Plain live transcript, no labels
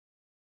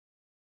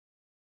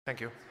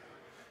Thank you.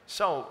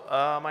 So,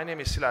 my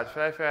name is Szilárd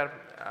Pfeiffer.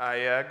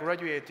 I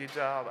graduated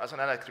as an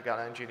electrical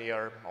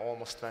engineer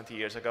almost 20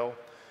 years ago.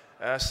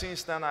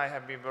 Since then, I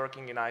have been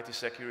working in IT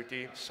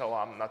security, so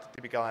I'm not a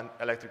typical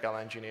electrical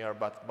engineer,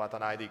 but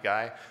an ID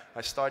guy.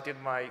 I started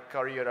my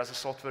career as a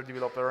software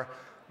developer.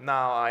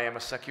 Now I am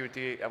a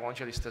security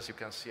evangelist, as you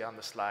can see on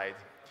the slide.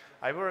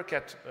 I work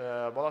at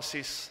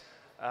BSides,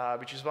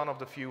 which is one of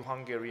the few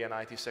Hungarian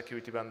IT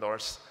security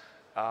vendors.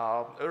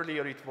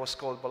 Earlier it was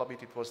called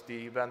BSides, it was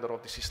the vendor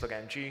of the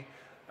syslog-ng.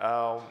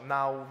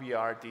 Now we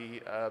are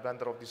the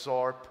vendor of the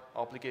ZORP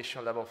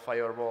application level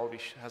firewall,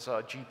 which has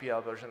a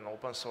GPL version,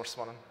 open source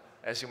one,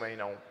 as you may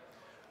know.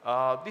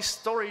 This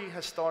story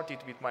has started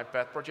with my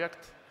pet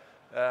project,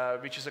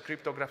 which is a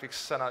cryptographic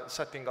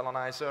setting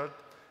analyzer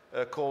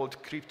called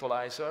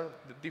Cryptolyzer.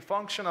 The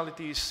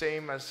functionality is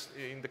same as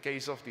in the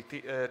case of the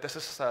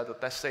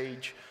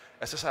SSL.sh,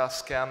 SSL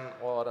scan,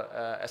 or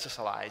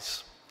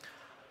SSLIs.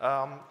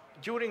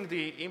 During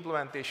the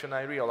implementation,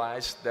 I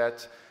realized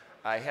that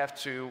I have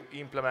to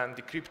implement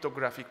the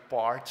cryptographic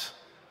part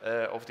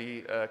of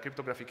the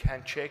cryptographic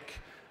handshake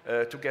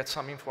to get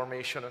some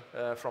information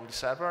from the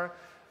server.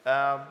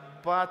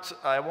 But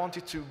I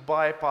wanted to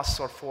bypass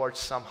or forge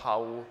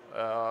somehow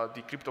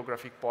the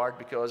cryptographic part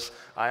because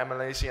I am a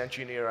lazy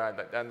engineer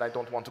and I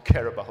don't want to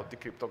care about the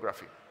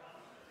cryptography.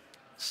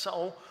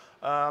 So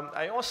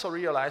I also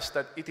realized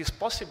that it is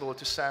possible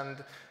to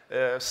send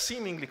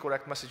seemingly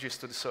correct messages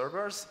to the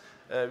servers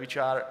which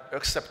are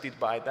accepted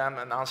by them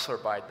and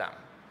answered by them.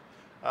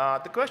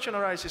 The question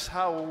arises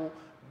how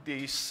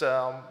this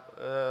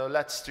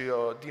leads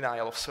to a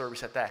denial of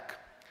service attack.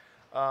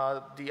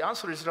 The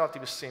answer is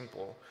relatively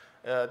simple.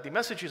 The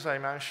messages I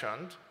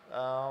mentioned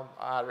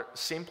are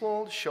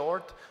simple,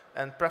 short,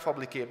 and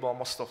prefabricable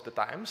most of the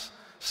times,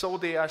 so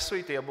they are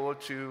suitable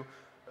to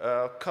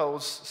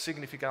cause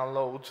significant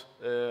load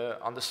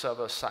on the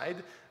server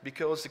side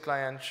because the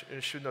client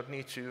should not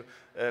need to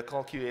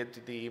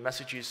calculate the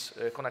messages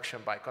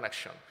connection by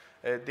connection.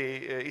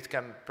 It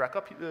can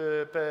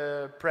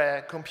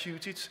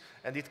pre-compute it,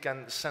 and it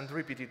can send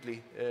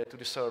repeatedly to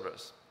the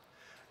servers.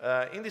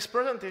 In this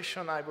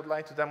presentation, I would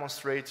like to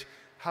demonstrate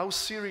how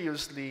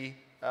seriously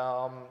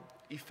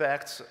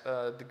affects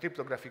the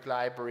cryptographic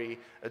library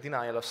a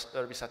denial of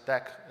service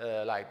attack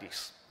like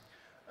this.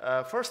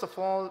 First of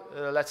all,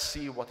 let's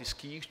see what is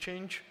key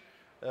exchange,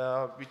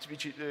 what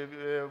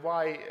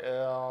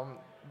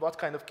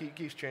kind of key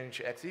exchange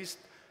exists,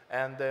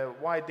 and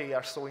why they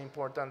are so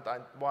important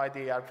and why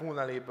they are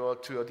vulnerable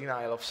to a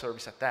denial of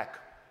service attack.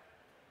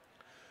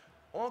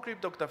 All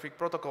cryptographic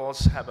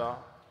protocols have a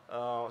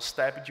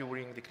step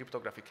during the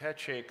cryptographic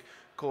handshake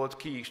called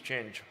key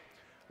exchange.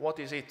 What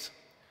is it?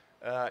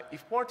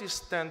 If parties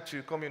tend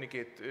to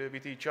communicate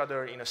with each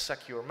other in a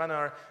secure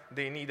manner,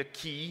 they need a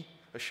key,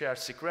 a shared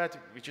secret,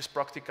 which is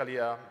practically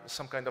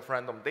some kind of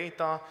random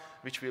data,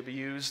 which will be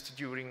used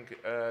during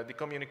the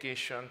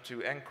communication to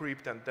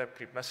encrypt and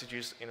decrypt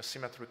messages in a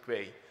symmetric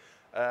way.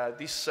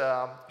 This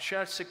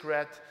shared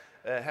secret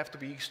have to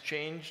be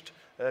exchanged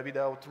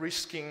without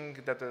risking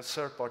that the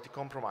third party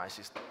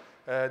compromises.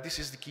 This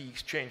is the key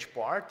exchange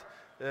part.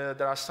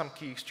 There are some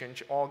key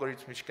exchange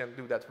algorithms which can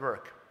do that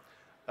work.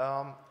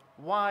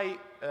 Why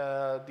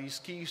these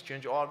key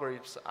exchange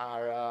algorithms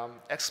are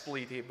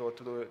exploitable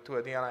to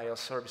a denial of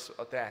service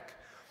attack?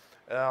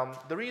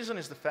 The reason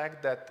is the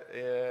fact that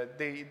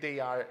they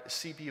are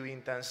CPU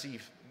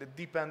intensive,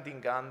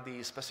 depending on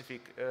the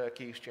specific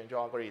key exchange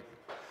algorithm.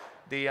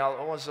 They are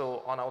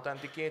also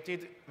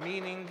unauthenticated,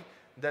 meaning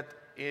that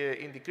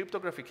in the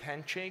cryptographic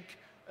handshake,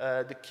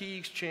 the key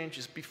exchange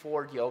is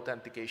before the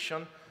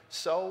authentication.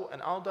 So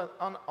an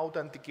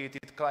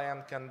unauthenticated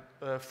client can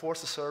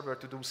force the server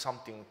to do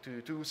something,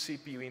 to do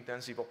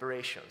CPU-intensive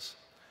operations.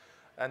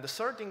 And the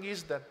third thing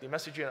is that the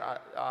messages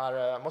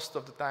are most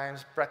of the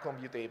times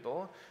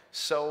pre-computable.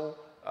 So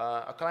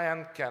a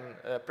client can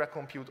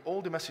pre-compute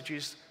all the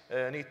messages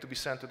need to be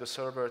sent to the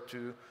server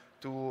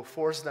to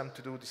force them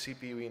to do the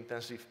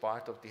CPU-intensive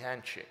part of the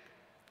handshake.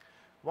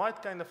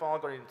 What kind of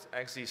algorithms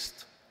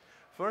exist?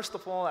 First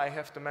of all, I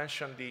have to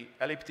mention the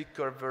elliptic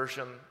curve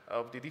version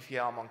of the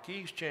Diffie-Hellman key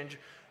exchange,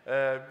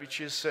 which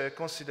is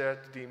considered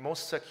the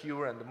most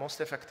secure and the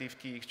most effective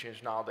key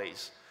exchange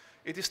nowadays.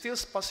 It is still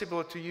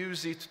possible to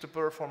use it to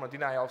perform a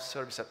denial of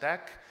service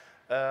attack,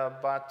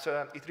 but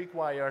it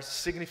requires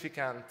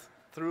significant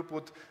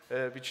throughput,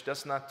 which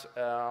does not,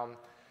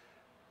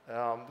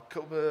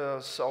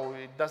 so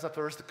it does not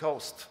raise the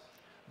cost.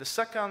 The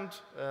second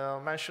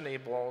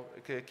mentionable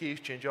key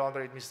exchange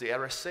algorithm is the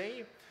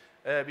RSA,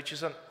 which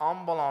is an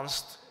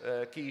unbalanced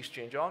key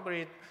exchange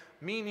algorithm,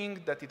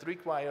 meaning that it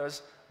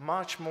requires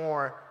much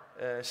more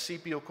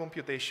CPU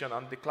computation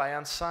on the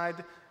client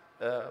side,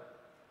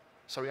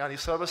 on the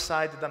server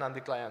side than on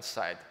the client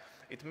side.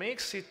 It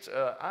makes it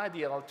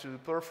ideal to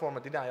perform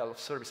a denial of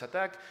service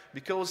attack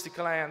because the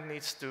client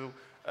needs to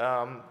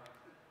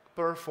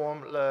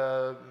perform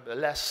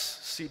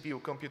less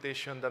CPU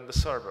computation than the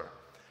server.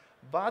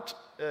 But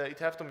it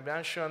has to be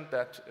mentioned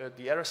that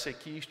the RSA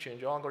key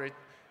exchange algorithm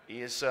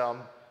is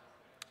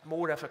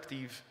more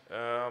effective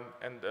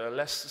and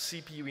less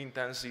CPU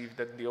intensive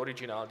than the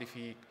original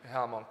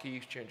Diffie-Hellman key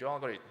exchange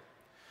algorithm.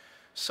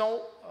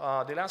 So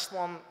the last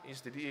one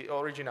is the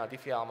original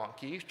Diffie-Hellman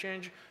key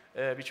exchange,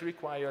 which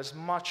requires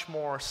much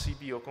more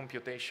CPU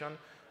computation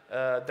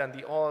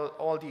than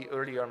all the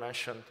earlier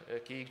mentioned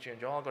key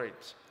exchange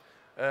algorithms.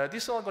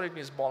 This algorithm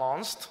is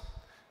balanced,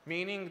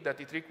 meaning that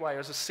it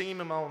requires the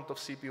same amount of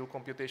CPU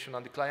computation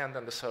on the client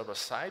and the server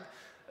side.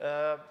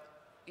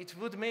 It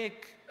would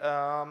make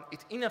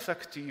it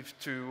ineffective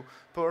to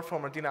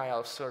perform a denial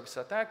of service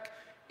attack,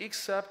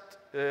 except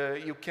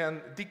you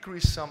can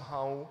decrease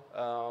somehow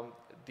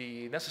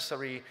the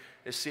necessary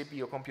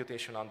CPU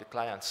computation on the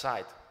client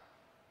side.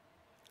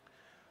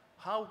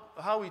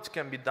 How it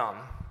can be done?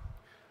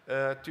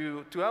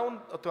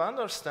 To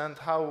understand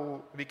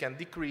how we can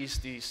decrease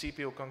the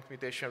CPU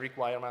computation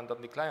requirement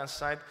on the client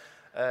side,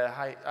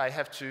 I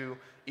have to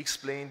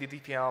explain the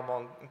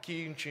Diffie-Hellman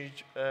key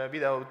exchange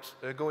without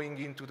going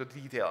into the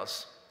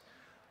details.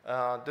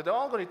 The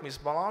algorithm is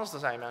balanced,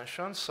 as I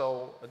mentioned,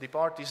 so the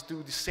parties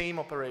do the same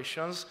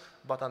operations,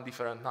 but on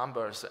different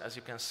numbers, as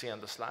you can see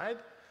on the slide.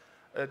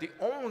 The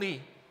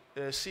only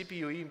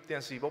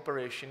CPU-intensive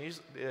operation is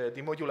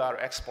the modular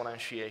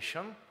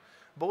exponentiation.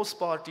 Both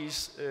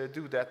parties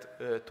do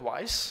that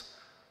twice.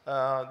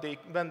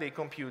 When they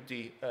compute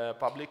the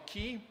public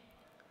key,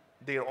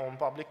 their own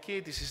public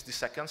key, this is the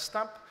second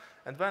step.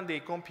 And when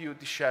they compute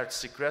the shared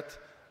secret,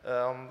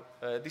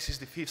 this is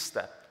the fifth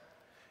step.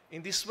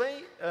 In this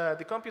way,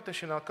 the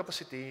computational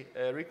capacity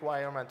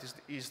requirement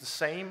is the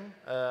same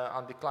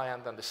on the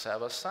client and the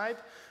server side,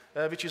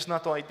 which is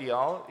not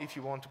ideal if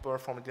you want to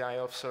perform a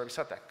denial of service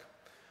attack.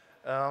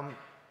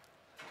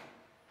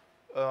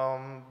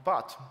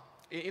 But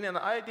in an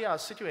ideal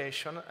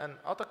situation, an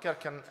attacker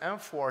can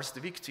enforce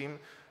the victim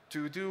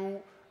to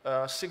do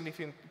a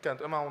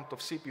significant amount of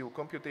CPU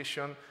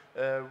computation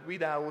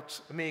without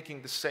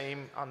making the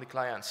same on the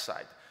client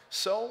side.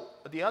 So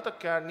the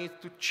attacker needs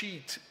to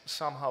cheat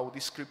somehow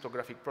this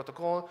cryptographic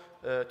protocol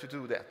to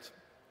do that.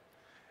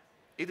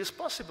 It is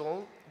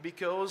possible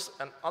because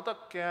an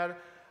attacker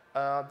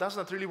does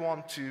not really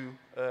want to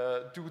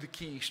do the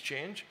key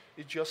exchange.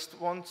 It just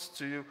wants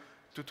to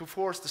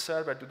force the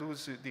server to do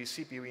the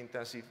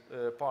CPU-intensive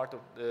part of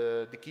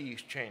the key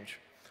exchange.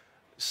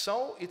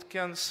 So it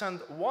can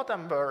send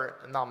whatever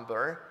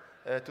number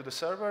to the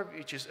server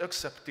which is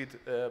accepted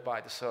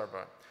by the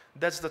server.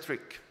 That's the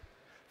trick.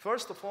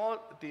 First of all,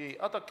 the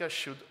attacker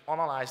should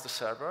analyze the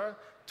server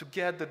to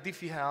get the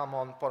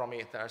Diffie-Hellman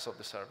parameters of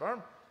the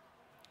server,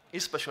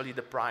 especially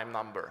the prime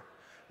number.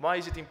 Why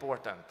is it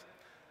important?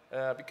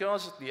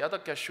 Because the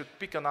attacker should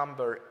pick a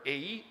number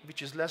A,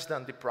 which is less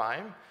than the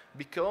prime,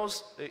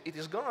 because it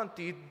is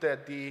guaranteed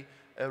that the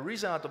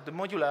result of the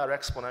modular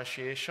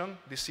exponentiation,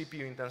 the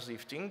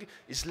CPU-intensive thing,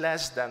 is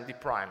less than the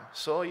prime.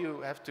 So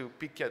you have to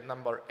pick a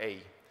number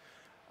A.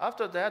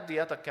 After that, the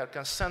attacker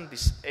can send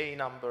this A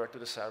number to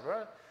the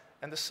server,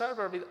 and the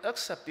server will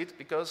accept it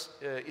because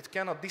it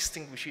cannot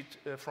distinguish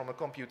it from a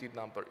computed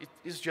number. It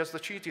is just a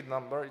cheated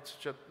number, it's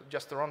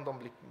just a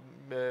randomly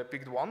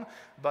picked one,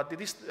 but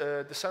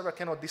the server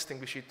cannot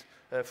distinguish it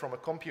from a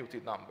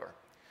computed number.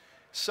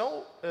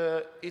 So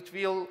it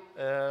will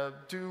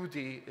do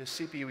the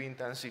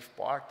CPU-intensive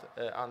part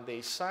on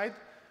the side.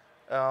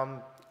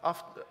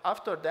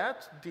 After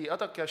that, the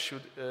attacker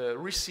should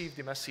receive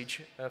the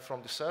message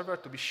from the server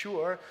to be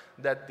sure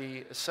that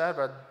the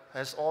server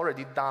has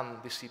already done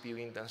the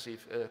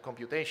CPU-intensive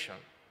computation.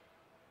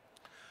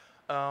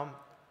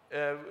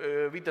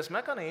 With this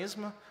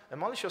mechanism, a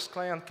malicious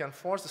client can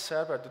force the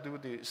server to do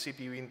the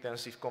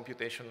CPU-intensive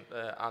computation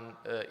on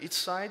its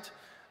side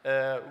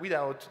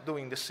without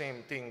doing the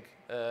same thing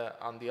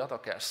on the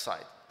attacker's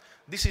side.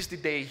 This is the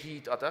day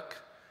heat attack,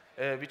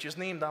 which is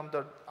named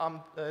after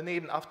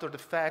the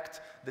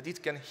fact that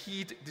it can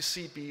heat the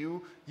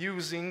CPU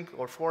using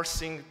or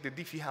forcing the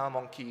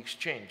Diffie-Hellman key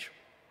exchange.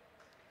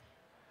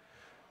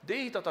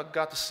 Day heat attack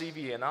got a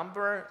CVE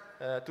number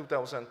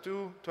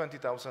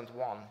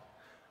 2002-2001.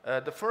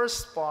 The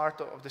first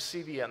part of the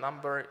CVE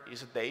number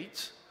is a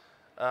date.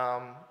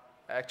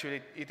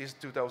 Actually, it is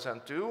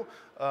 2002.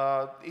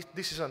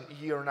 This is a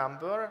year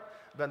number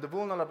when the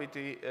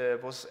vulnerability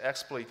was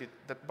exploited,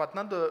 but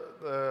not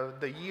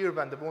the year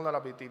when the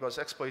vulnerability was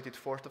exploited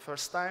for the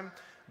first time,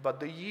 but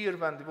the year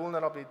when the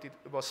vulnerability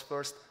was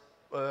first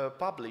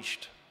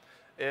published.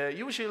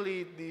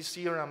 Usually, this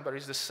year number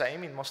is the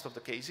same in most of the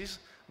cases,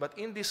 but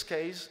in this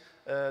case,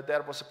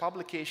 there was a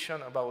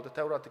publication about the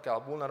theoretical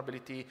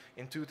vulnerability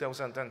in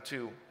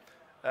 2002.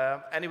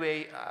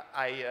 Anyway,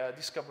 I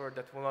discovered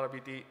that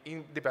vulnerability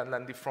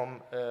independently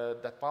from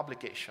that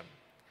publication.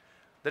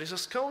 There is a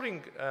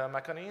scoring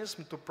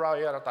mechanism to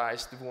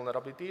prioritize the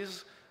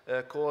vulnerabilities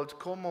called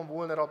Common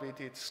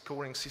Vulnerability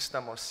Scoring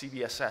System, or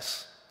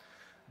CVSS.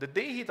 The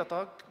day heat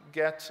attack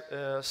gets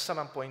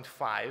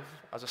 7.5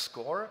 as a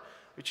score,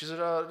 which is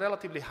a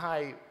relatively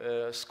high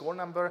score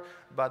number,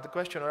 but the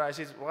question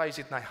arises, why is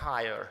it not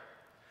higher?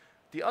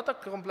 The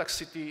attack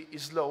complexity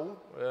is low.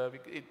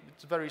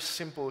 It's very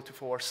simple to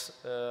force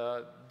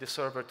the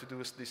server to do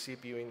the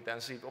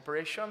CPU-intensive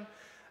operation.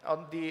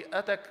 The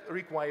attack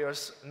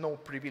requires no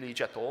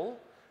privilege at all,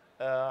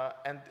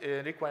 and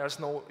requires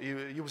no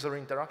user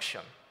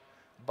interaction.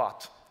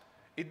 But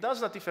it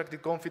does not affect the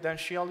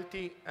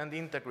confidentiality and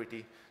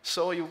integrity,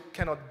 so you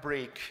cannot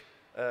break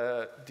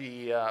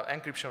the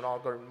encryption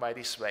algorithm by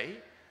this way.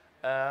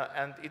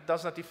 And it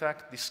does not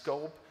affect the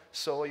scope,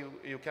 so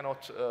you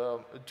cannot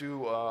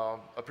do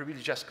a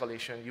privilege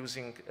escalation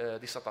using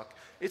this attack.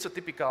 It's a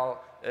typical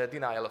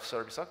denial of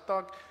service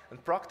attack,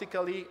 and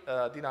practically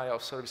denial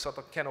of service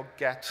attack cannot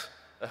get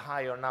a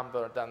higher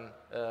number than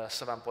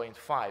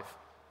 7.5.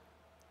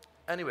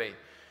 Anyway,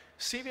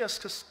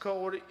 CVS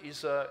score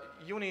is a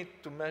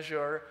unit to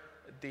measure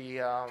the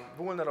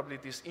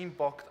vulnerabilities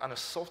impact on a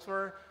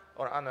software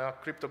or on a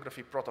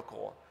cryptography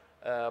protocol,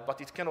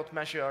 but it cannot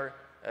measure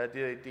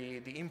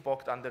the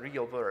impact on the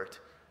real world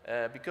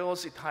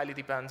because it highly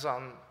depends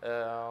on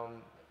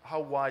how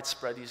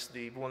widespread is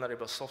the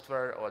vulnerable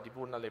software or the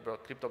vulnerable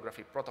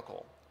cryptography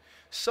protocol.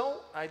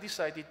 So I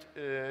decided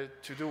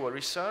to do a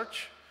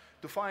research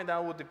to find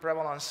out the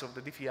prevalence of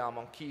the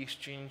Diffie key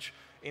exchange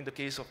in the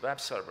case of web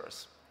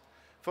servers.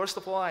 First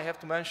of all, I have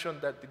to mention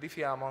that the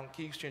Diffie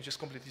key exchange is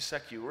completely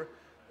secure.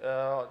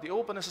 The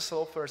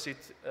OpenSSL offers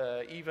it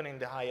even in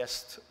the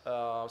highest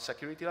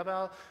security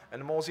level,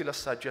 and Mozilla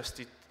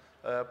suggested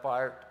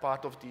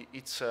part of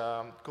its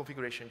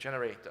configuration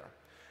generator.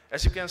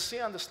 As you can see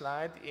on the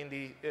slide, in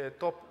the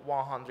top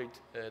 100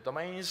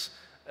 domains,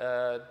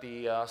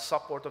 the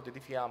support of the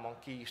Diffie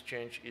key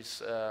exchange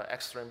is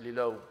extremely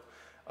low.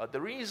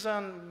 The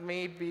reason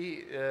may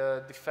be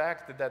the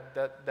fact that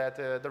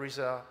there is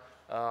a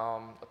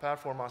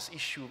performance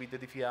issue with the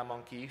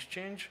Diffie key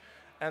exchange,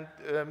 and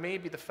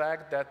maybe the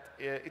fact that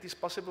it is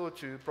possible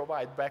to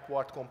provide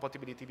backward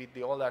compatibility with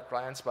the older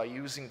clients by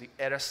using the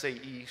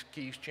RSA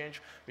key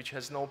exchange, which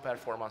has no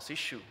performance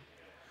issue.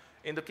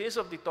 In the case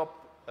of the top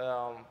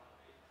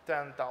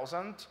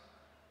 10,000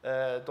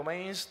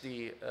 domains,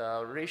 the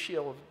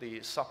ratio of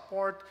the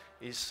support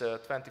is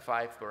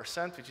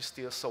 25%, which is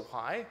still so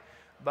high.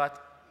 But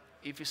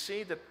if you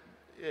see that,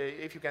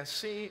 if you can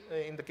see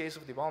in the case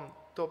of the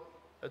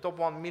top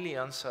 1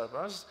 million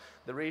servers,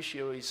 the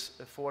ratio is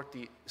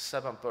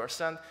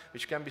 47%,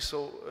 which can be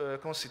so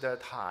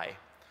considered high.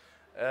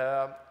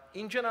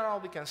 In general,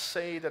 we can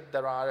say that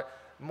there are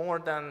more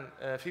than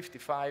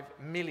 55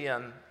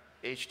 million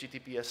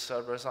HTTPS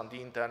servers on the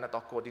internet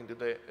according to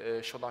the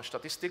Shodan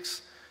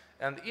statistics.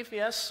 And if we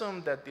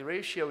assume that the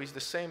ratio is the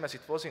same as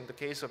it was in the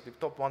case of the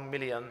top 1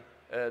 million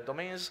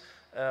domains,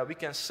 we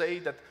can say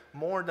that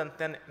more than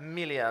 10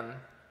 million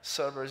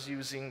servers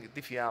using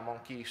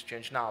Diffie key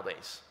exchange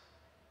nowadays.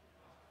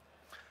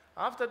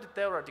 After the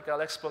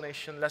theoretical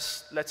explanation,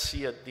 let's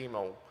see a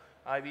demo.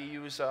 I will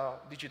use a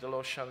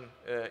DigitalOcean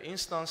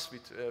instance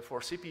with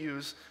 4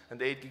 CPUs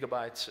and 8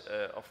 gigabytes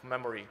of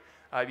memory.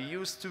 I will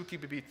use 2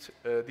 gigabit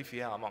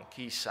Diffie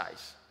key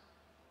size.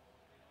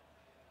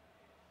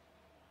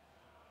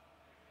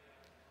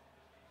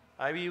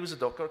 I will use a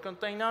Docker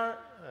container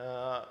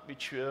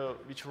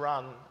which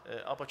run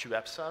Apache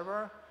web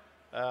server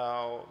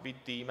with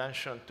the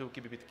mentioned 2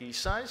 gigabit key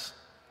size.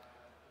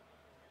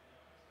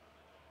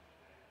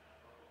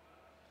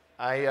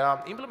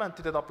 I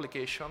implemented an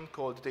application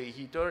called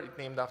DayHeater. It's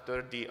named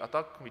after the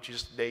attack, which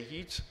is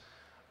DayHeat,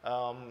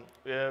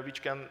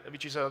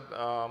 which is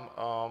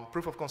a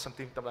proof of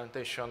concept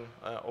implementation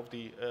of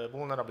the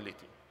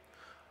vulnerability.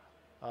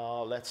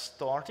 Let's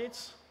start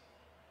it,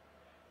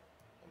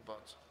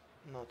 but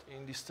not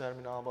in this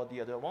terminal, but the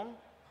other one.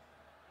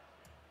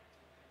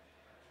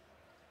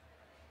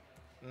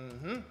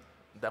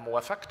 Demo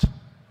effect.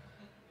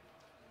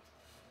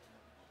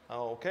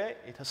 Okay,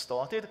 it has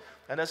started,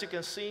 and as you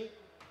can see,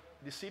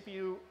 the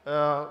CPU,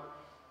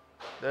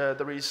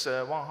 there is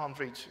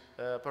 100%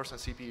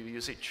 CPU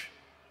usage.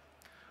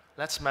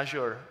 Let's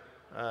measure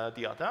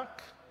the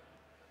attack.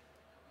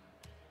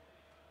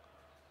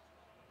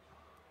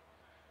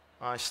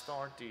 I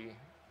start the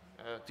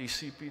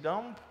TCP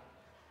dump,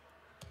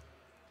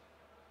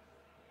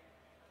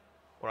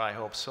 or I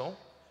hope so.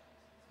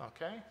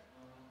 Okay.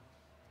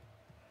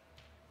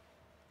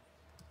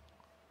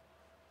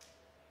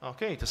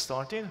 Okay, it has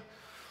started.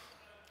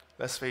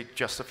 Let's wait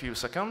just a few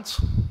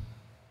seconds.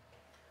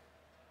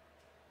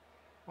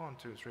 1,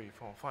 2, 3,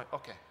 4, 5.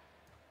 Okay.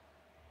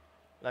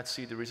 Let's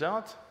see the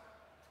result.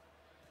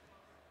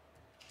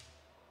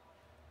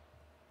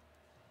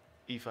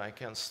 If I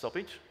can stop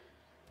it.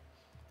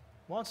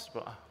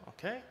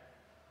 Okay.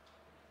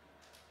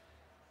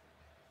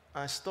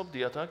 I stop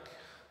the attack.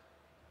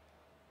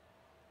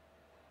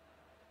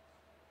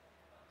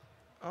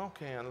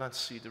 Okay, and let's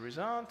see the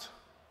result.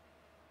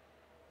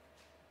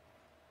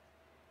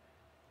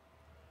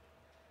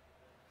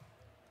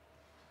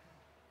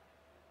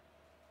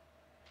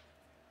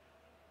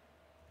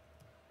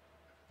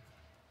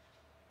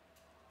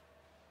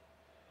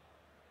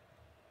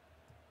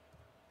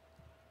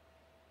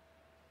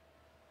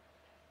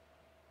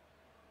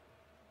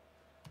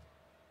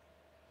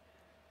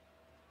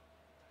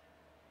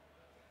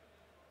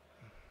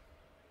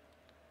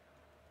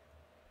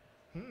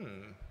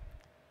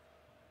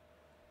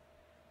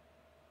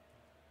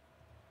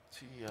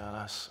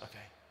 TLS,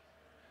 okay.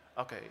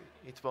 Okay,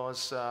 it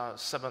was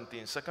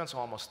 17 seconds,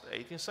 almost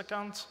 18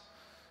 seconds.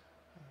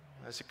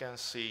 As you can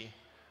see,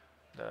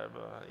 the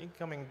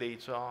incoming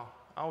data,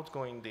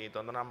 outgoing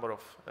data, the number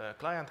of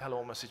client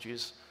hello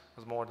messages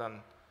was more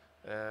than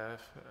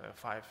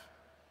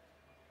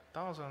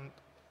 5,000.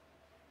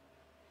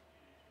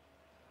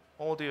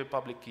 All the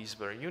public keys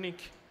were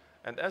unique.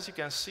 And as you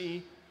can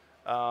see,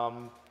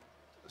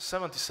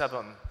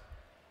 77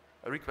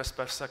 requests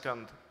per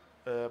second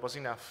was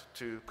enough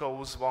to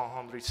cause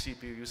 100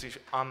 CPU usage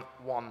on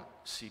one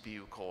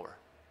CPU core.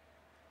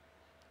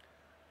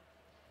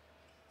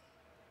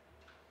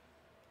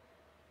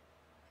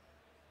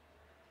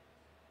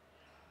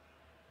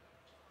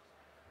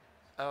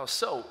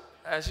 So,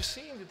 as you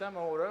see in the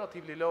demo,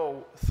 relatively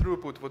low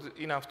throughput was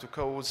enough to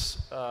cause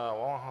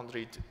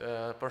 100%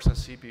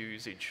 CPU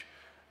usage.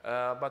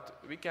 But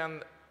we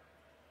can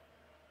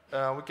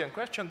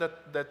question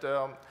that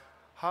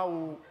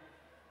how.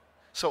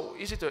 So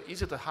is it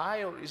a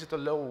high or is it a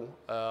low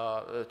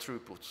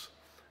throughput?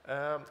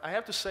 I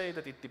have to say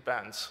that it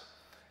depends.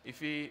 If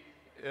we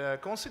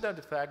consider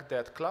the fact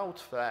that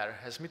Cloudflare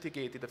has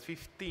mitigated a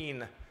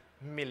 15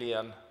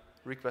 million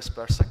requests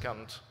per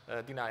second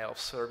denial of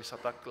service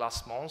attack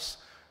last month,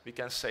 we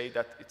can say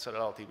that it's a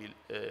relatively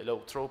low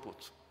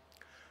throughput.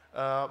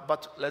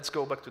 But let's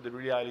go back to the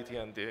reality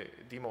and the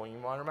demo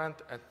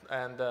environment,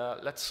 and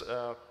let's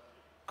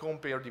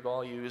compare the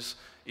values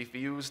if we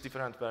use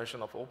different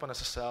versions of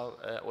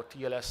OpenSSL or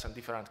TLS and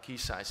different key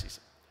sizes.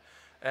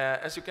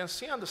 As you can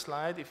see on the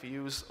slide, if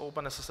you use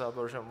OpenSSL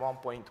version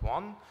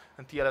 1.1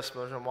 and TLS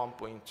version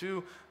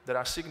 1.2, there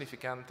are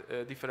significant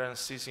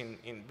differences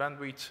in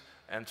bandwidth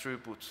and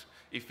throughput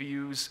if we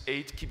use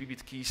 8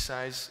 kbit key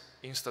size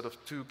instead of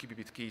 2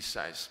 kbit key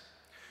size.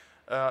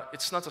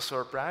 It's not a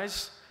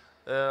surprise.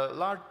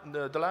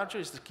 The larger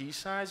is the key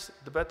size,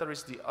 the better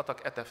is the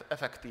attack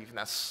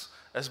effectiveness,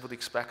 as would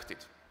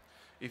expected.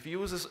 If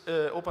you use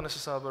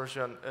OpenSSL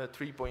version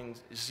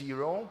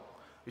 3.0,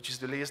 which is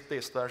the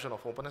latest version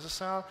of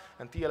OpenSSL,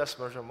 and TLS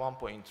version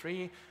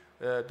 1.3,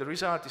 the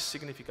result is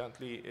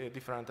significantly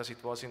different as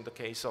it was in the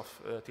case of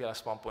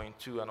TLS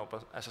 1.2 and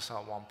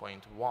OpenSSL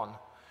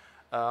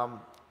 1.1.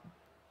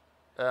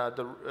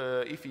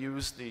 If you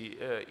use the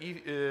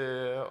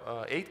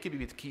 8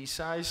 kbit key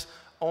size,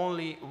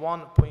 only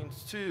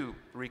 1.2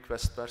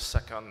 requests per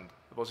second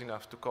was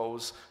enough to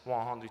cause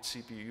 100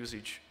 CPU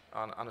usage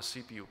on a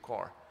CPU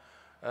core.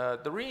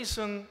 The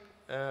reason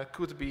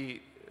could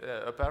be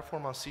a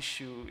performance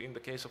issue in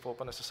the case of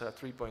OpenSSL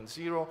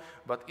 3.0,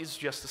 but it's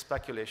just a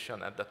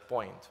speculation at that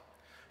point.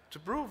 To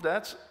prove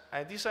that,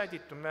 I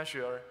decided to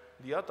measure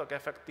the attack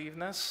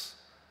effectiveness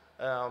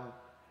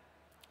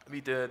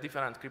with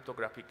different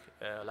cryptographic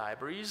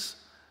libraries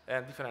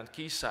and different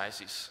key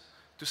sizes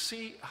to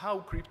see how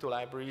crypto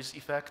libraries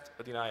affect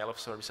a denial of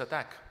service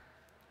attack.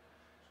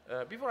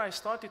 Before I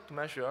started to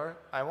measure,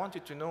 I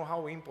wanted to know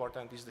how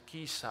important is the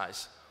key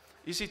size.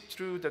 Is it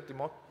true that the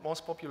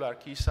most popular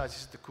key size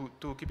is the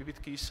 2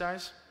 kbit key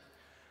size?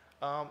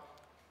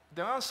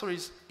 The answer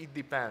is it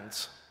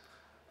depends.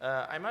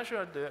 I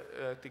measured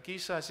the key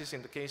sizes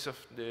in the case of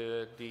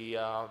the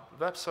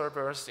web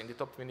servers in the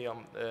top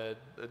medium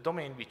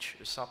domain which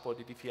support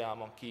the Diffie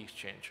key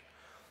exchange.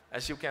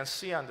 As you can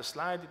see on the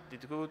slide, the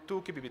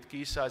 2 kbit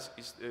key size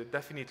is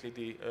definitely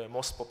the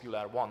most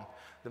popular one.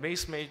 The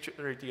vast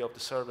majority of the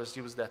servers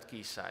use that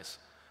key size.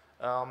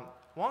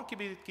 1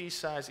 kbit key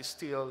size is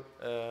still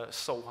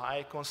so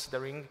high,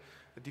 considering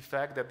the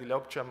fact that the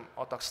logjam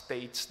attack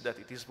states that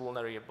it is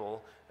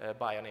vulnerable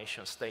by a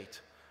nation state.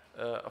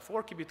 A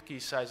 4 kbit key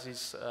size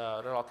is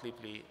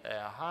relatively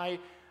high,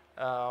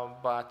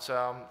 but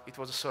it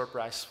was a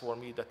surprise for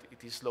me that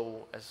it is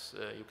low, as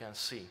you can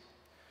see.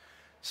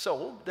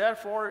 So,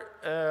 therefore,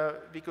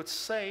 we could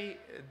say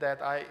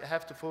that I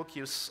have to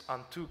focus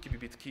on 2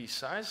 kbit key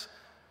size,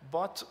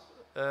 but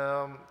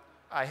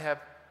I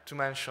have to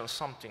mention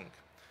something.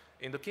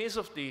 In the case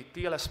of the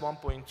TLS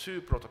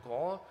 1.2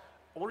 protocol,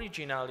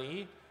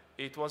 originally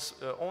it was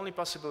only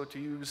possible to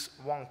use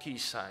 1 key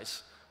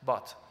size,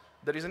 but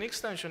there is an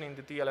extension in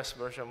the TLS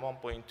version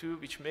 1.2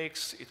 which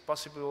makes it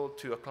possible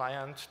to a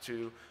client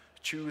to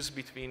choose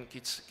between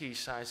key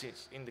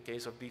sizes in the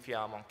case of Diffie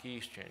key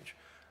exchange.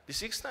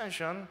 This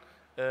extension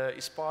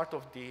is part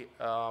of the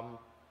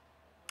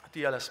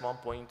TLS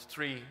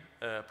 1.3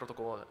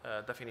 protocol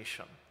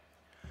definition.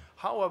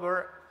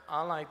 However,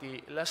 unlike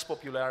the less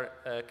popular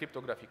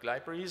cryptographic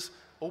libraries,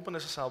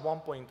 OpenSSL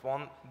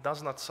 1.1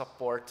 does not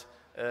support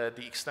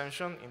the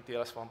extension in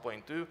TLS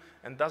 1.2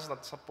 and does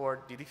not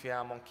support the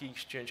Diffie key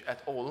exchange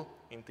at all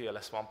in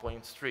TLS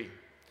 1.3.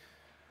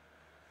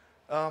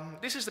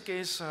 This is the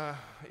case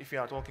if we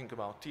are talking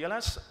about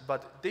TLS,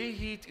 but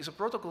dayheat is a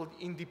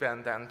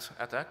protocol-independent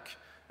attack.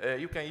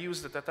 You can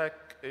use that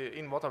attack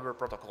in whatever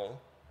protocol.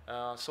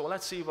 So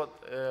let's see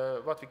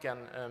what we can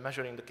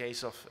measure in the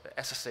case of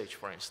SSH,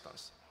 for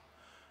instance.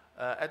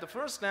 At the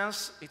first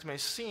glance, it may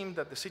seem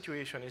that the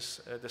situation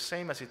is the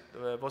same as it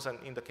was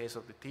in the case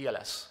of the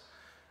TLS,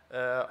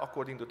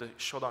 according to the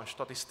showdown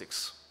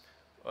statistics.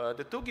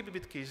 The 2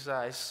 gigabit key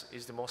size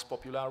is the most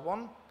popular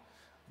one,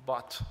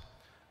 but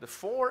the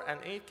 4 and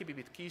 8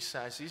 gigabit key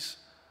sizes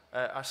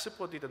are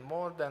supported at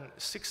more than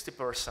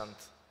 60%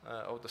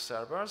 of the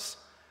servers,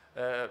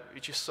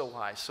 which is so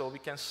high. So we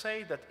can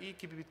say that 8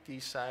 gigabit key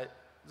size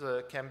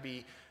can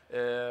be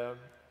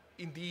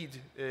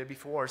indeed be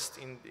forced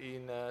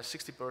in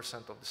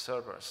 60% of the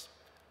servers.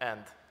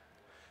 And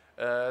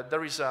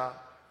there is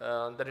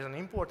an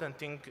important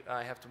thing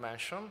I have to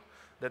mention,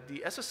 that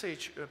the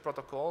SSH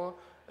protocol,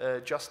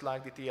 just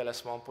like the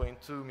TLS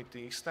 1.2 with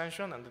the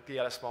extension and the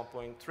TLS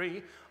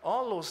 1.3,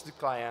 allows the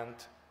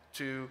client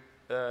to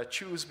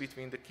choose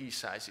between the key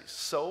sizes.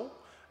 So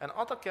an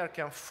attacker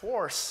can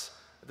force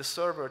the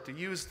server to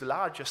use the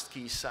largest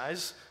key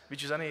size,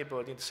 which is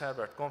enabled in the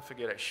server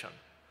configuration.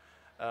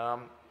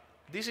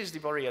 This is the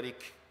variadic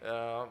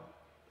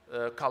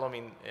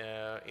column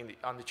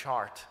on the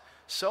chart.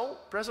 So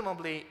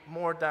presumably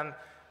more than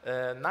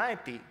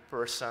 90%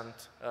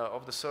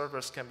 of the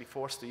servers can be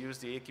forced to use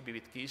the 8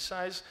 gigabit key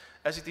size,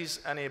 as it is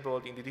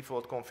enabled in the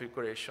default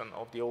configuration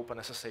of the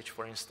OpenSSH,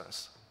 for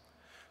instance.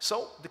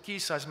 So the key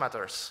size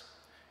matters,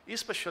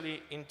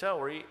 especially in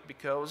theory,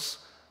 because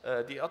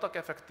the attack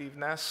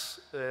effectiveness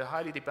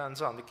highly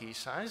depends on the key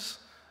size,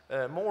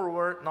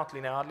 moreover, not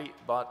linearly,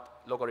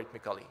 but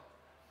logarithmically.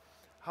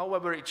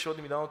 However, it should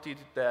be noted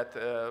that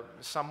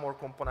some more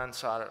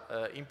components are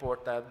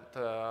important,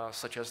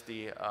 such as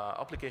the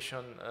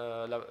application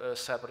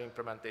server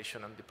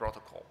implementation and the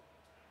protocol.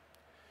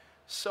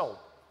 So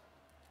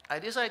I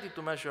decided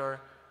to measure,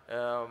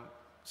 to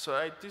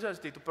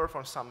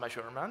perform some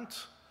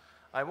measurement.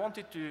 I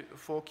wanted to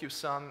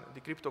focus on the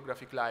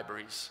cryptographic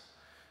libraries.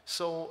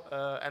 So,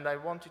 and I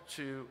wanted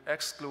to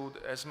exclude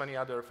as many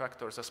other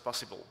factors as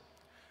possible.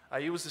 I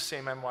used the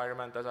same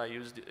environment as I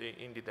used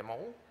in the demo.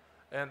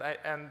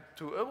 And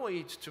to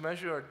avoid to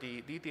measure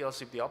the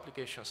details of the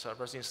application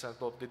servers instead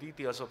of the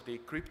details of the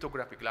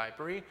cryptographic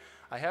library,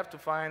 I have to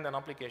find an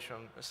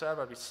application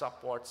server which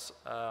supports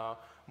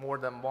more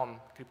than one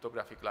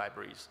cryptographic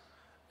libraries.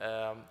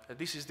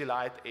 This is the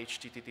light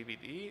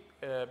HTTPD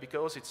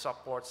because it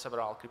supports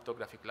several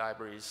cryptographic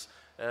libraries,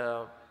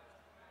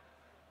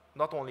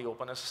 not only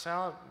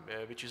OpenSSL,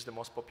 which is the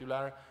most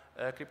popular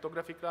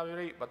cryptographic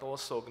library, but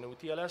also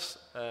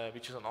GNU-TLS,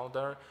 which is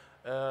another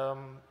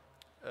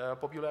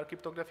popular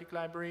cryptographic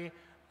library,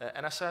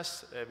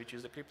 NSS, which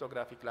is the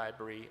cryptographic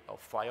library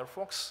of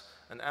Firefox,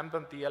 and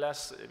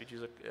MBTLS, which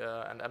is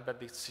an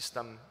embedded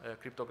system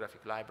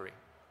cryptographic library.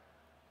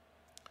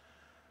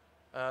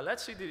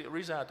 Let's see the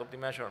result of the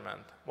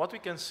measurement. What we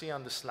can see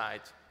on the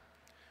slide.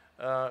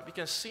 We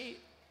can see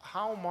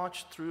how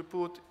much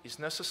throughput is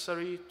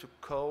necessary to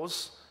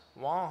cause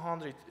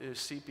 100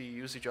 CPU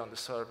usage on the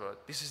server.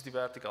 This is the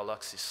vertical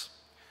axis.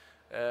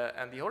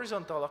 And the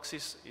horizontal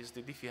axis is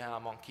the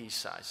Diffie-Hellman key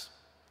size.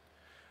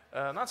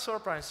 Not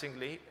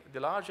surprisingly, the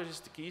larger is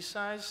the key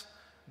size,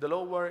 the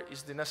lower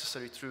is the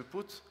necessary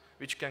throughput,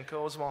 which can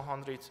cause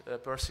 100%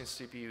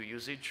 CPU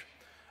usage,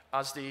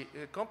 as the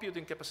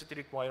computing capacity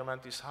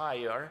requirement is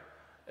higher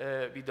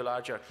with the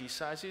larger key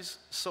sizes,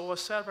 so a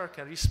server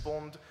can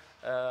respond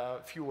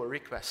fewer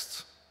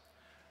requests.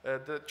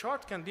 The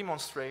chart can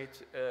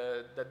demonstrate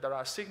that there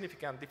are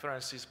significant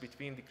differences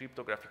between the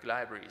cryptographic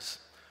libraries.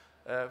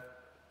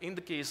 In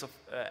the case of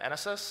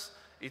NSS,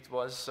 it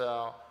was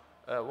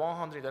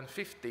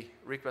 150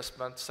 requests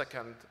per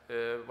second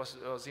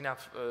was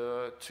enough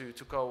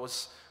to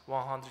cause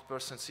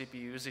 100%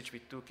 CPU usage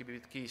with 2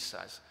 gigabit key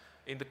size.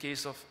 In the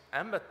case of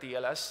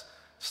MBTLS,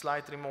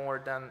 slightly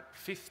more than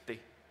 50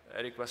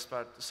 requests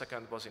per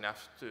second was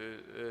enough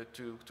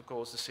to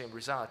cause the same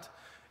result.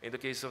 In the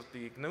case of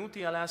the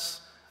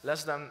GNU-TLS,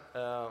 less than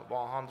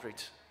 100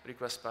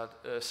 requests per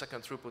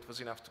second throughput was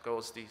enough to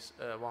cause this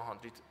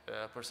 100%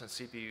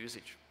 CPU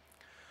usage.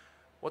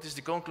 What is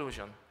the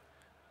conclusion?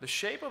 The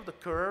shape of the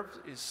curve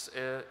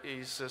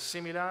is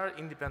similar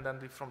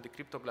independently from the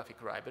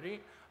cryptographic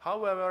library.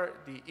 However,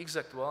 the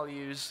exact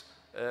values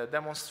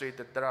demonstrate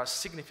that there are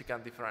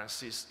significant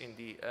differences in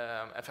the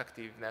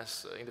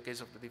effectiveness in the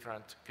case of the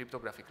different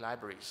cryptographic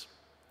libraries.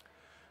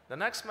 The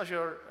next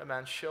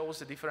measurement shows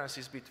the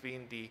differences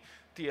between the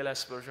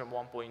TLS version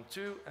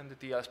 1.2 and the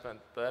TLS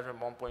version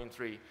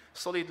 1.3.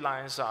 Solid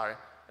lines are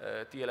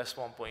TLS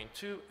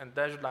 1.2 and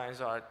dashed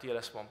lines are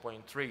TLS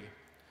 1.3.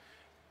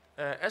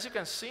 As you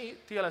can see,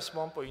 TLS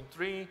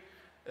 1.3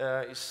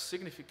 is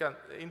significant.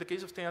 In the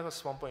case of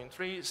TLS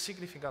 1.3,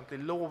 significantly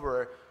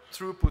lower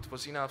throughput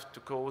was enough to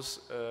cause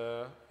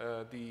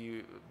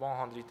the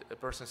 100%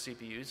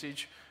 CPU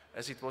usage,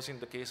 as it was in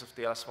the case of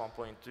TLS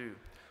 1.2.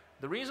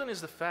 The reason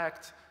is the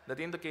fact that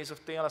in the case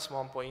of TLS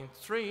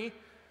 1.3,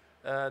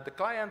 the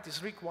client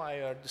is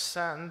required to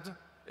send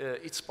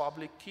its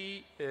public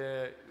key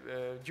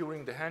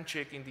during the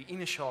handshake in the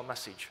initial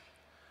message.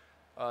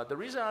 The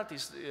result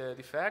is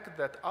the fact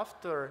that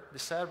after the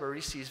server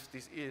receives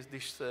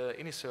this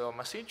initial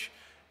message,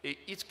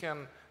 it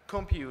can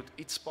compute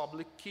its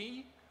public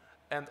key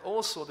and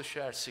also the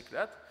shared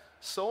secret,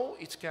 so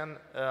it can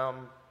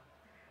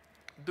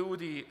do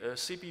the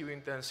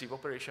CPU-intensive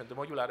operation, the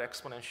modular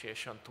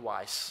exponentiation,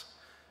 twice.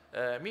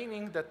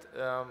 meaning that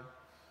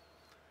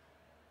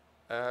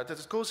that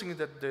is causing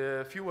that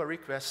the fewer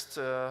requests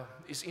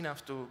is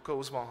enough to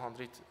cause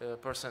 100%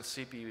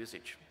 CPU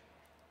usage.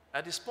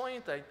 At this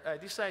point, I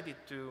decided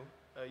to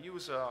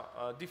use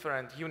a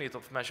different unit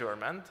of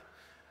measurement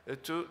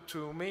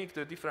to make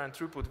the different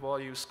throughput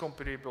values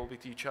comparable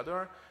with each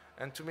other,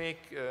 and to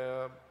make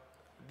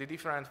the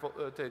different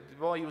the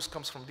values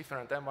comes from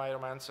different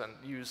environments and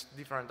use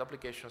different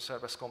application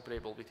servers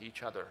comparable with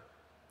each other.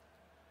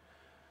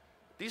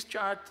 This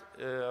chart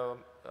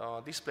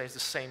displays the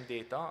same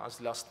data as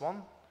the last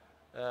one,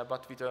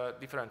 but with a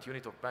different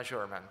unit of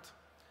measurement.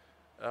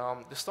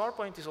 The start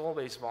point is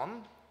always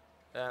 1,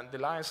 and the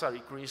lines are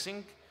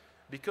increasing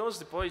because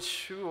the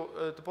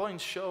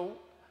points show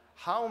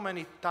how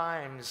many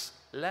times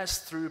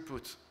less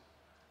throughput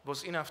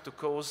was enough to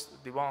cause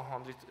the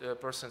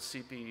 100%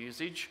 CPU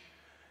usage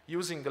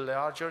using a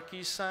larger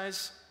key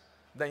size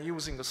than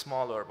using a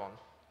smaller one.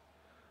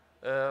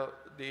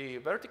 The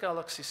vertical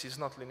axis is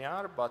not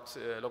linear, but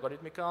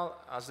logarithmical,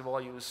 as the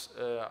values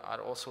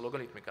are also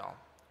logarithmical.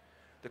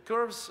 The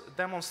curves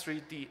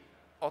demonstrate the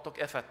attack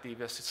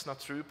effectiveness. It's not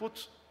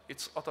throughput,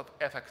 it's attack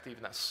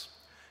effectiveness.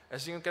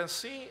 As you can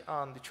see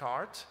on the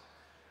chart,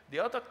 the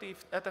attack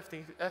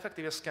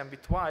effectiveness can be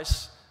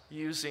twice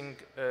using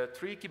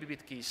 3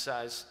 kbit key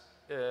size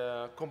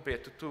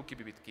compared to 2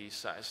 kbit key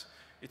size.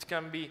 It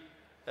can be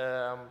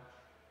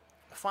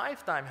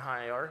 5 times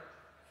higher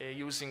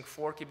using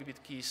 4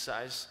 kbit key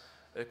size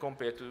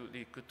compared to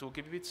the 2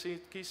 kbit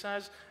key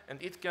size,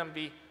 and it can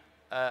be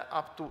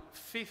up to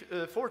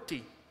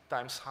 40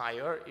 times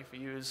higher if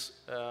you use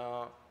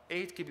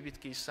 8 kbit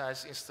key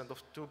size instead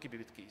of 2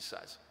 kbit key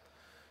size.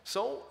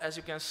 So, as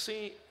you can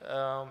see,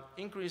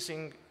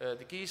 increasing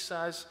the key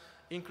size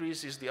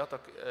increases the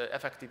attack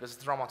effectiveness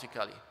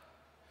dramatically.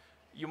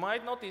 You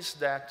might notice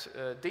that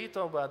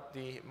data about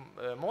the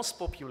most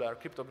popular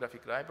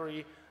cryptographic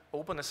library,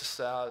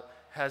 OpenSSL,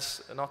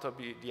 has not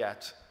appeared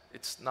yet.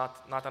 It's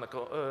not a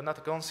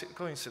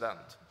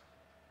coincidence.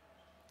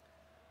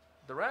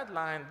 The red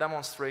line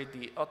demonstrates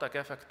the attack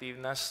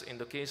effectiveness in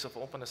the case of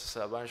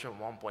OpenSSL version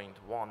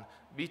 1.1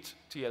 with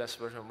TLS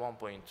version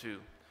 1.2.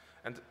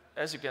 And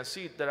as you can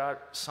see, there are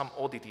some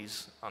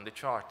oddities on the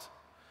chart.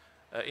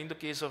 In the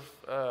case of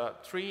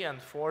 3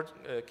 and 4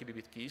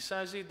 kbit key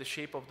sizes, the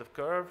shape of the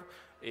curve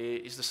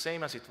is the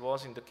same as it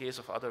was in the case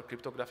of other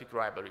cryptographic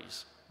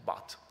libraries.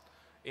 But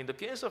in the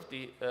case of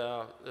the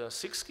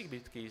 6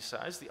 kbit key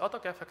size, the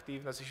attack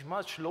effectiveness is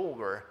much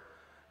lower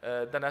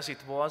than as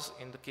it was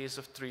in the case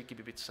of 3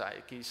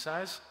 kbit key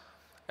size.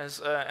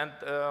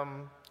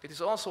 It is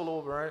also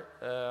lower,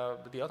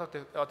 the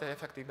attack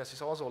effectiveness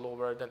is also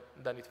lower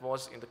than it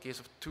was in the case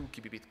of 2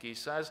 kbit key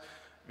size,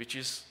 which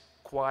is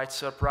quite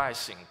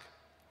surprising.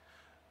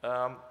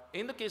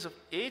 In the case of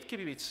 8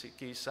 kbit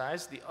key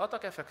size, the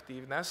attack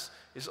effectiveness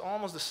is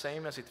almost the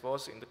same as it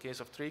was in the case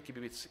of 3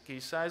 kbit key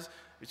size,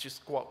 which is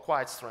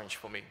quite strange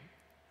for me.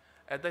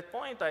 At that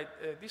point, I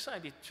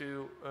decided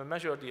to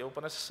measure the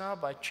OpenSSL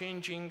by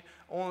changing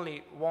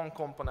only one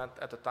component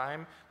at a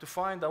time to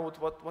find out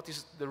what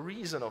is the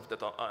reason of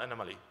that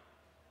anomaly.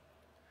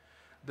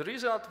 The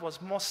result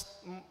was more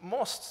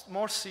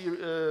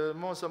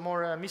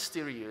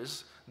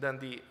mysterious than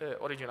the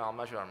original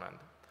measurement.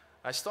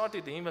 I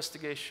started the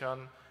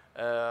investigation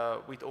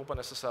with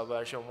OpenSSL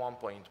version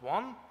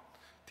 1.1,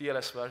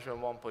 TLS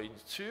version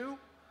 1.2,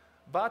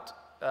 but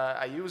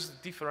I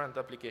used different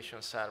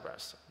application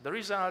servers. The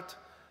result,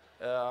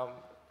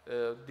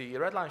 the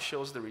red line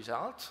shows the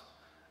result,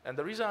 and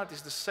the result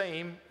is the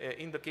same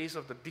in the case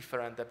of the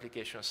different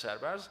application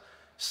servers.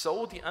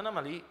 So the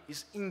anomaly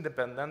is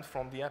independent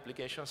from the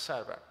application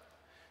server.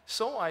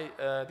 So I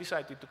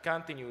decided to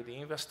continue the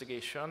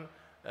investigation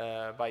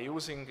by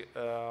using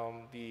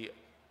the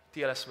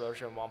TLS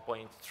version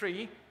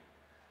 1.3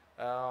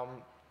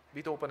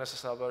 with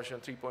OpenSSL version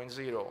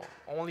 3.0.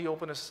 Only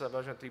OpenSSL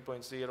version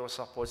 3.0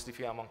 supports the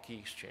Hellman key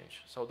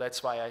exchange. So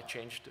that's why I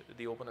changed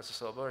the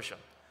OpenSSL version.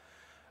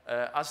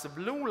 As the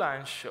blue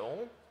lines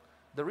show,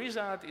 the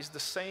result is the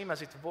same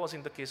as it was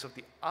in the case of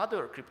the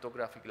other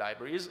cryptographic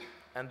libraries,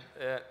 and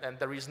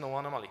there is no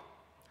anomaly.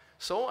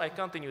 So I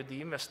continued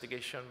the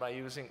investigation by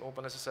using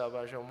OpenSSL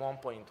version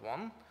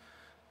 1.1,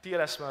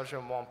 TLS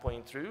version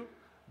 1.2,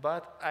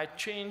 but I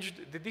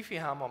changed the Diffie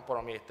Hellman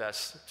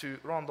parameters to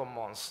random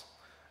ones.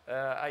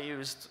 I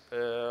used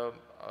a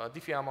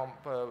Diffie Hellman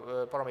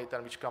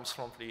parameter which comes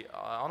from the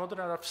another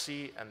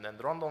RFC and then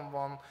the random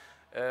one.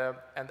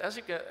 And as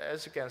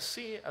you can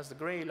see, as the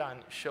gray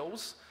line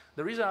shows,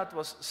 the result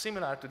was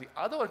similar to the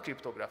other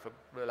cryptographic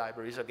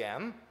libraries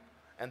again,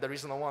 and there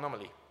is no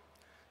anomaly.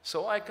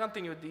 So I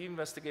continued the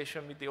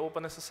investigation with the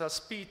OpenSSL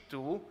speed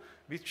tool,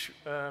 which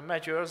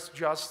measures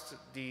just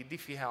the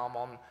Diffie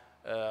Hellman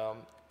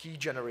key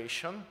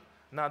generation,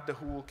 not the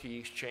whole key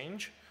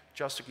exchange,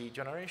 just the key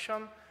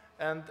generation.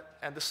 And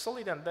the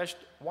solid and dashed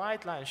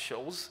white line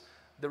shows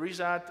the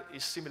result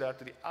is similar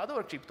to the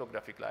other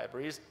cryptographic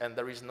libraries, and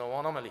there is no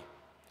anomaly.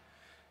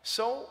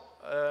 So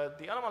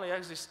the anomaly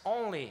exists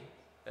only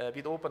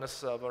with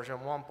OpenSSL version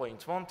 1.1,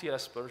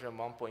 TLS version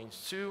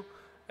 1.2,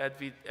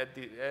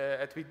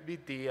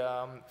 with the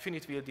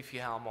finite wheel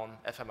Diffie-Hellman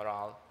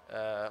ephemeral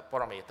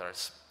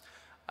parameters.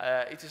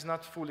 It is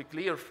not fully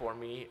clear for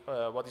me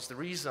what is the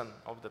reason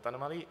of that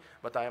anomaly,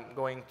 but I am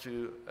going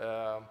to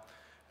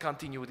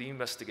continue the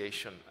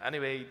investigation.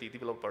 Anyway, the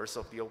developers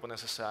of the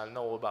OpenSSL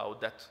know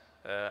about that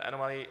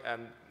anomaly,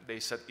 and they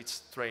said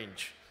it's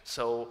strange.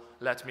 So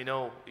let me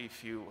know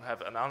if you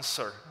have an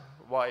answer.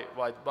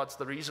 What's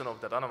the reason of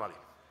that anomaly?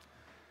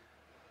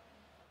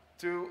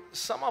 To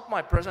sum up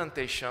my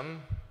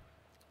presentation,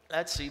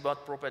 let's see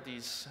what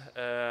properties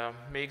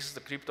makes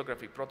the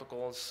cryptographic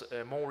protocols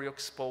more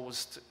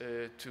exposed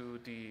to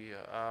the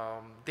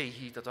day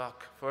heat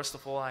attack. First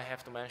of all, I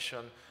have to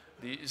mention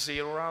the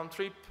zero round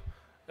trip.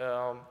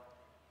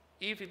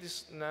 If it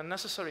is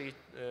necessary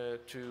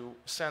to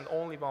send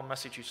only one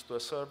message to a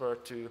server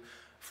to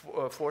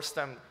force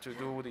them to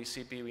do the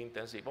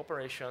CPU-intensive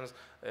operations,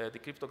 the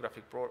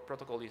cryptographic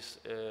protocol is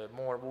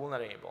more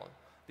vulnerable.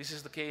 This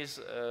is the case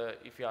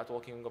if you are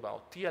talking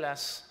about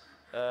TLS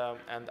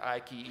and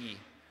IKE.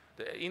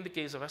 In the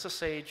case of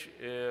SSH,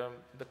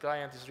 the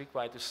client is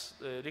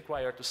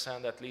required to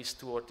send at least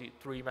 2 or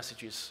 3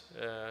 messages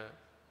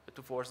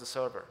to force the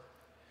server.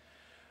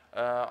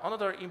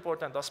 Another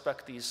important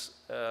aspect is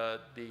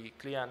the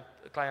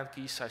client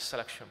key size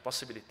selection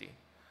possibility,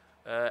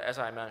 as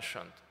I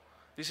mentioned.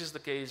 This is the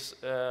case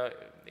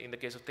in the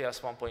case of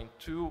TLS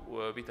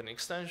 1.2 with an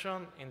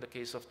extension, in the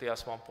case of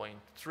TLS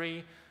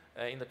 1.3,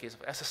 in the case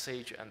of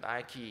SSH and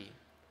IKE.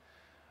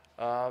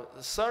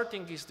 The third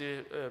thing is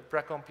the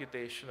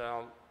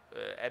pre-computational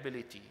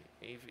ability.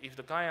 If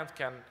the client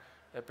can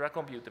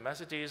pre-compute the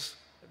messages,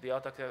 the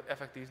attack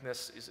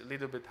effectiveness is a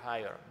little bit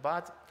higher.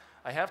 But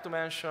I have to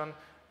mention,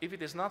 if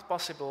it is not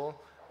possible,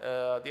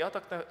 the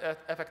attack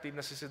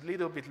effectiveness is a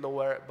little bit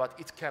lower, but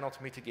it cannot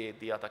mitigate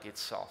the attack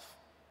itself.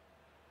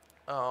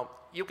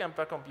 You can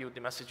pre-compute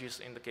the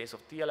messages in the case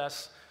of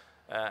TLS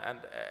and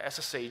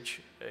SSH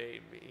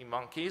in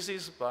one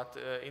cases, but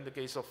in the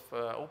case of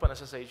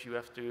OpenSSH, you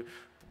have to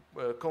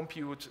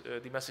compute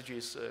the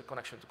messages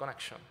connection to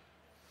connection.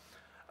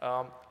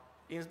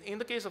 In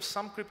the case of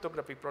some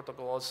cryptographic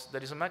protocols,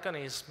 there is a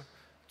mechanism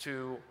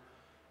to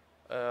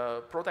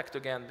protect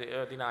against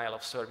the denial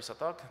of service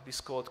attack. This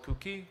is called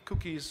cookie.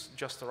 Cookie is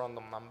just a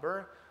random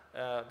number.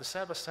 The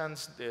server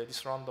sends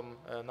this random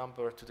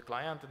number to the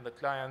client, and the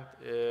client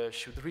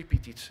should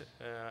repeat it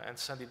and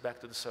send it back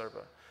to the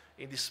server.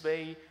 In this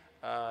way,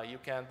 you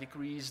can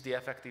decrease the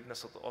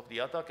effectiveness of the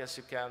attack,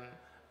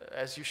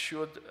 as you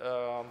should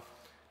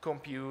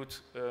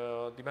compute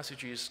the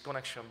messages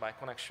connection by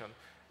connection,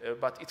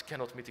 but it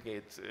cannot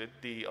mitigate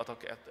the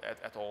attack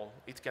at all.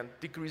 It can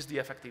decrease the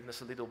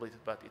effectiveness a little bit,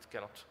 but it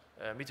cannot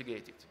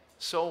mitigate it.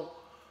 So,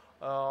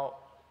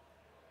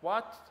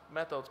 what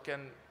method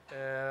can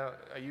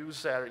a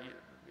user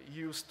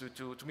use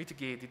to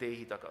mitigate the day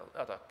heat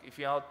attack? If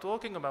you are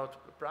talking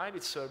about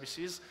private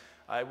services,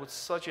 I would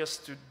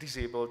suggest to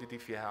disable the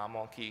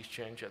Diffie-Hellman key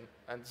exchange,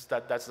 and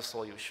that's the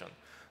solution.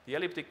 The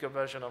elliptic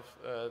version of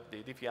the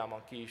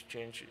Diffie-Hellman key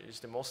exchange is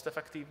the most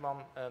effective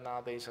one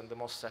nowadays and the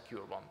most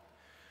secure one.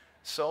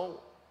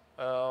 So,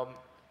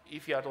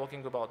 if you are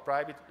talking about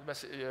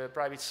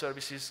private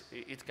services,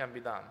 it can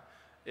be done.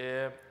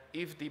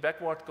 If the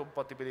backward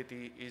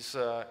compatibility is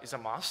a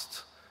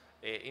must,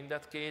 in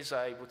that case,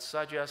 I would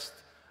suggest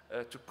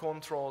to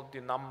control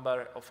the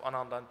number of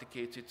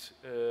unauthenticated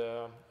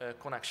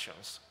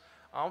connections.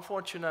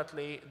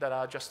 Unfortunately, there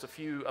are just a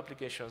few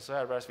application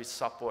servers which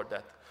support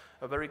that.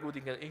 A very good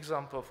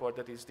example for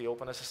that is the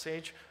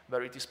OpenSSH,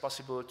 where it is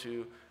possible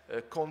to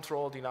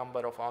control the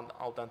number of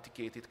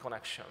unauthenticated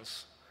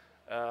connections.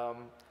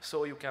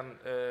 So you can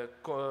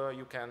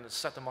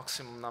set a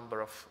maximum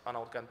number of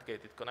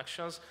unauthenticated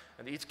connections,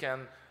 and it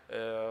can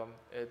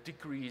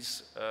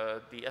decrease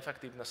the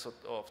effectiveness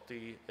of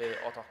the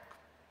attack.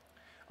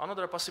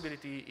 Another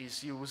possibility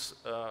is use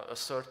a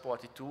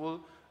third-party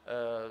tool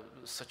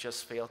such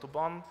as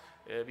fail2ban,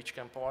 which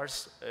can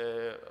parse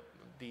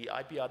the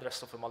IP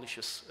address of a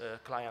malicious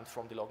client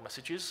from the log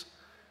messages.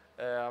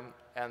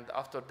 And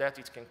after that,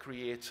 it can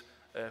create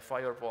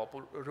firewall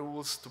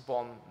rules to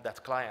ban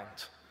that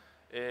client.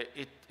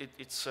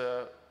 It's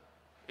a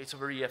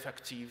very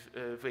effective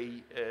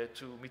way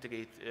to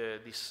mitigate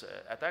this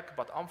attack,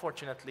 but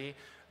unfortunately,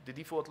 the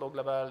default log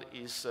level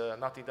is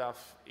not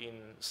enough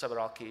in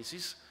several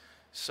cases.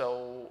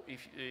 So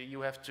if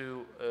you have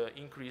to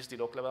increase the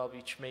log level,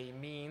 which may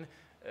mean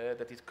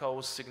that it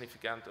causes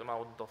significant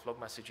amount of log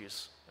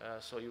messages.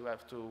 So you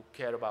have to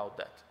care about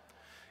that.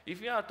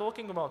 If we are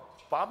talking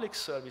about public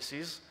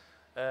services,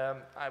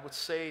 I would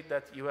say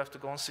that you have to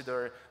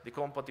consider the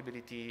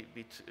compatibility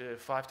with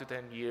 5 to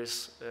 10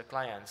 years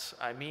clients.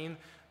 I mean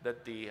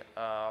that the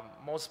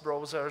most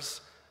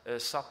browsers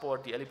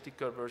support the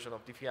elliptical version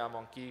of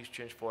Diffie-Hellman key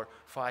exchange for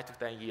 5 to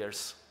 10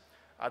 years.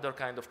 Other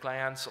kind of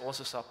clients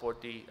also support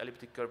the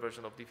elliptical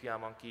version of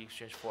Diffie-Hellman key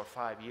exchange for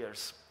 5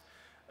 years.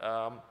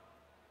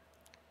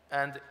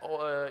 And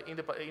in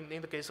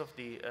the case of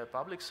the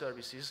public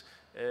services,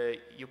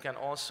 you can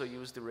also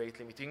use the rate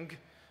limiting.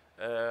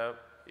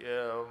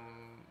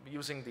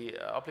 using the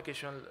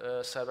application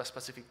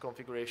server-specific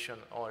configuration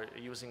or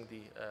using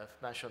the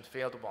mentioned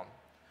failed one.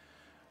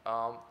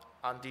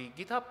 On the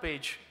GitHub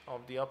page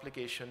of the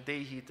application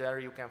Dayheater,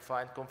 you can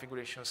find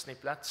configuration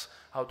snippets,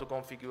 how to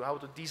configure, how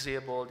to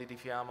disable the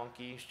Diffie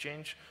key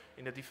exchange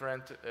in the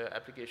different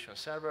application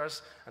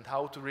servers, and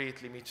how to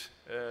rate limit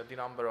the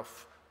number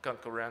of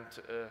concurrent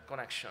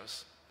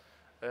connections.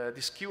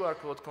 This QR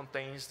code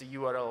contains the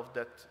URL of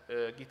that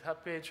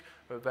GitHub page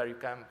where you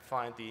can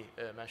find the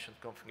mentioned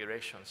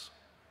configurations.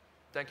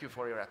 Thank you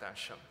for your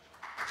attention.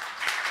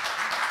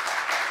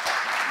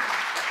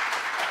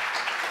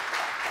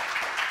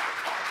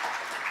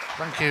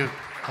 Thank you,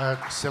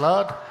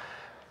 Szilárd.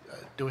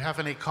 Do we have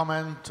any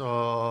comment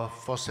or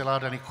for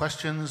Szilárd, any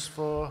questions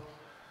for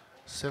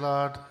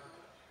Szilárd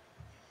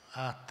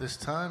at this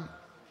time?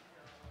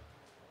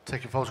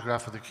 Take a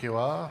photograph of the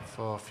QR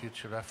for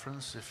future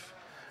reference if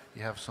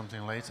you have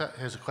something later.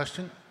 Here's a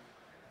question.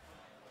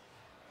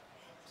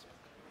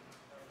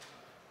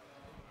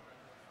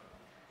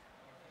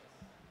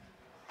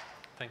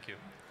 Thank you.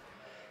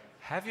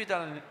 Have you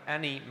done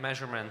any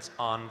measurements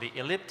on the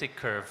elliptic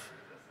curve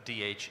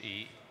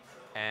DHE,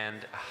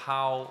 and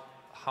how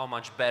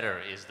much better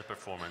is the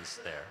performance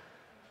there?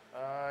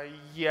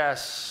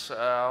 Yes,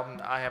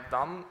 I have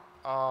done.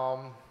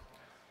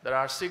 There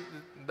are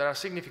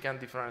significant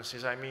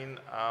differences. I mean,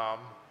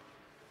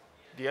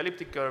 the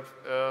elliptic curve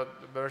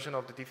version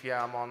of the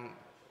Diffie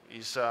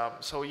is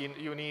so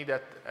you need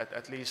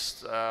at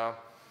least up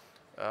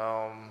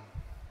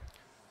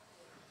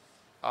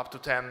to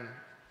 10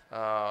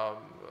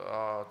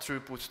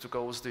 throughput to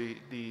cause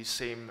the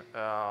same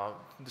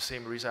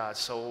results.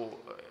 So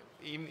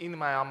in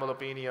my humble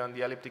opinion,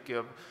 the elliptic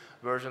curve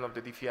version of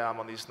the Diffie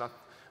is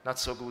not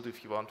so good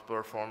if you want to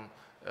perform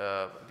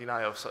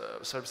denial of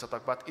service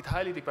attack, but it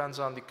highly depends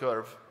on the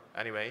curve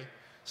anyway.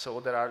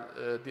 So there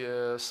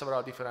are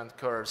several different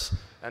curves,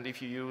 and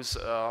if you use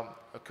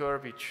a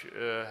curve which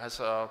has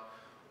a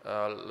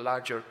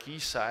larger key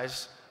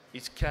size,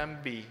 it can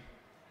be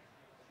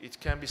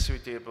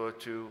suitable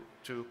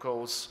to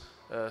cause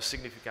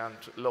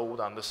significant load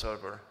on the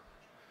server.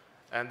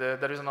 And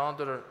there is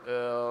another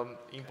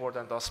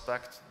important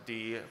aspect,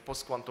 the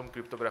post-quantum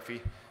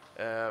cryptography,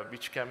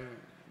 which can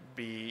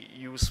be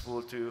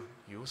useful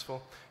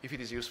if it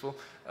is useful.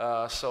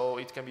 So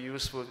it can be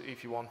useful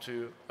if you want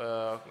to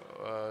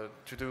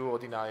do a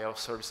denial of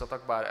service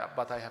attack,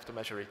 but I have to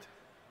measure it.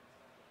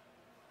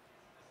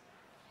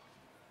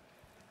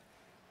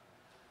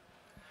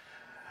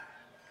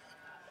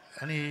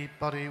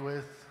 Anybody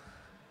with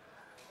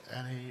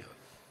any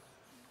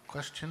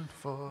question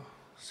for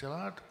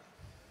Szilárd?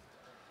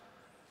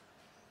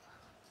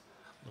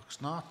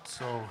 Looks not.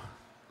 So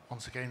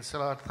once again,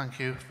 Szilárd, thank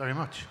you very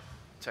much.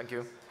 Thank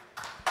you.